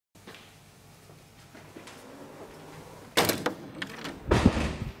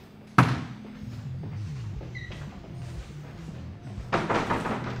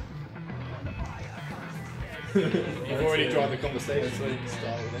You've already joined the conversation, so you can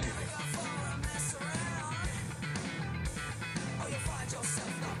start with anything.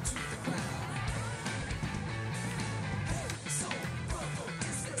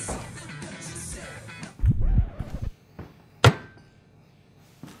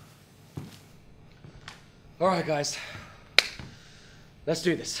 All right, guys, let's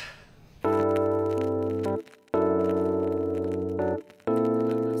do this.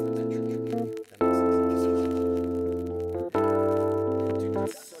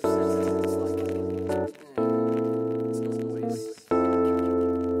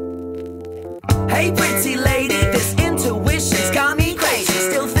 Hey pretty lady, this intuition's got me crazy.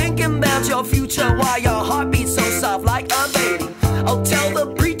 Still thinking about your future, why your heart beats so soft like a baby. Oh, tell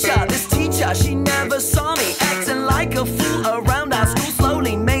the preacher, this teacher, she never saw me acting like a fool around our school.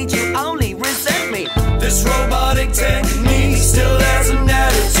 Slowly made you only resent me. This robotic technique still has an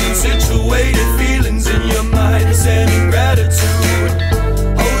attitude. Situated feelings in your mind, sending gratitude.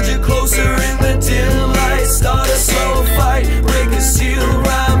 Hold you closer in the dim light, start a slow fight, break a seal,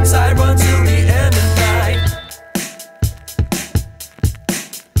 rhyme tight, run till the end of night.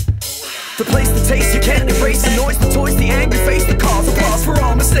 The place, the taste, you can't erase the noise, the toys, the angry face, the cause, applause for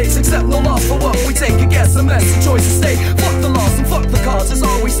all mistakes, accept no loss for what we take. I guess a mess, a choice to stay. Fuck the loss and fuck the cause, is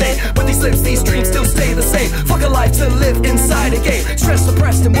all we say. But these lips, these dreams still stay the same. Fuck a life to live inside a game. Stress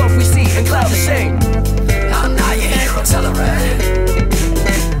suppressed in what we see and cloud of shame. I'm not your hero, tell her red.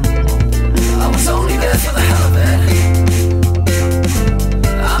 I was only there for the hell of it.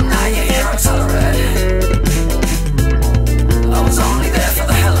 I'm not your hero, tell her red. I was only there for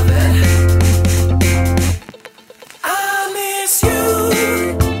the hell of it. I miss you.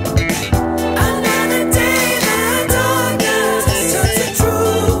 Another day the darkness turns to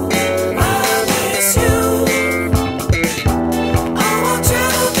truth. I miss you. I want you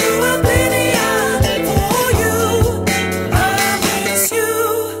to oblivion for you. I miss you.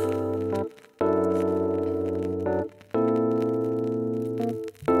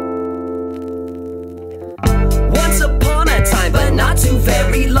 Once upon a time, but not too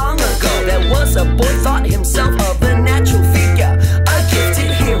very long ago, there was a boy thought himself of a natural figure, a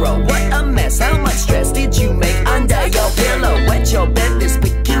gifted hero. What a mess, how much stress did you make under your pillow? Wet your bed, this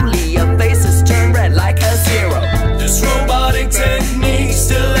peculiar faces turn red like a zero. This robotic technique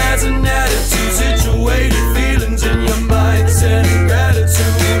still has an attitude. Situated feelings in your mind, sending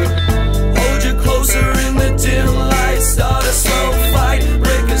gratitude. Hold you closer in the dim light, start a slow fight,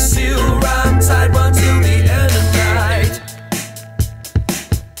 break a seal, rhyme tight, run till the end of night.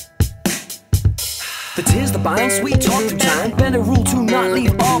 The tears, the bind, sweet talk through time. Bend a rule to not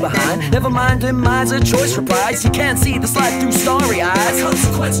leave all behind. Never mind, demise, a choice reprise. You can't see the slide through starry eyes. A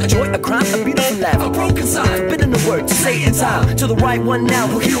consequence, a joy, a crime, a beautiful laugh, a broken sign. Forbidden the word to say in time. To the right one now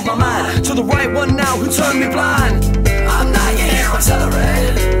who healed my mind. To the right one now who turned me blind. I'm not your hero, tell her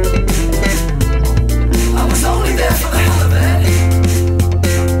red. I was only there for the hell of it.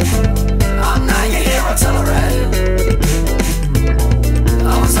 I'm not your hero, tell her red.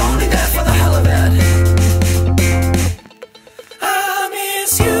 I was only there for the hell of it. I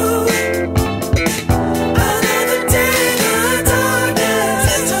miss you. Another day the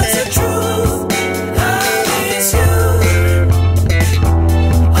darkness turns to truth. I miss you.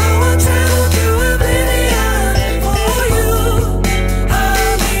 I want travel through oblivion for you. I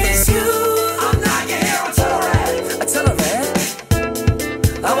miss you. I'm not your hero, tell her red. Tell her red.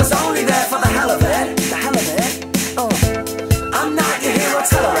 I was only there for the hell of it. The hell of it. I'm not your hero,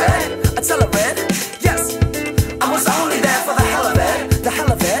 tell her red. Tell her red. Yes. I was only there for the hell of it. The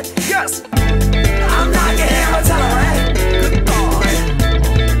hell of it. Yes.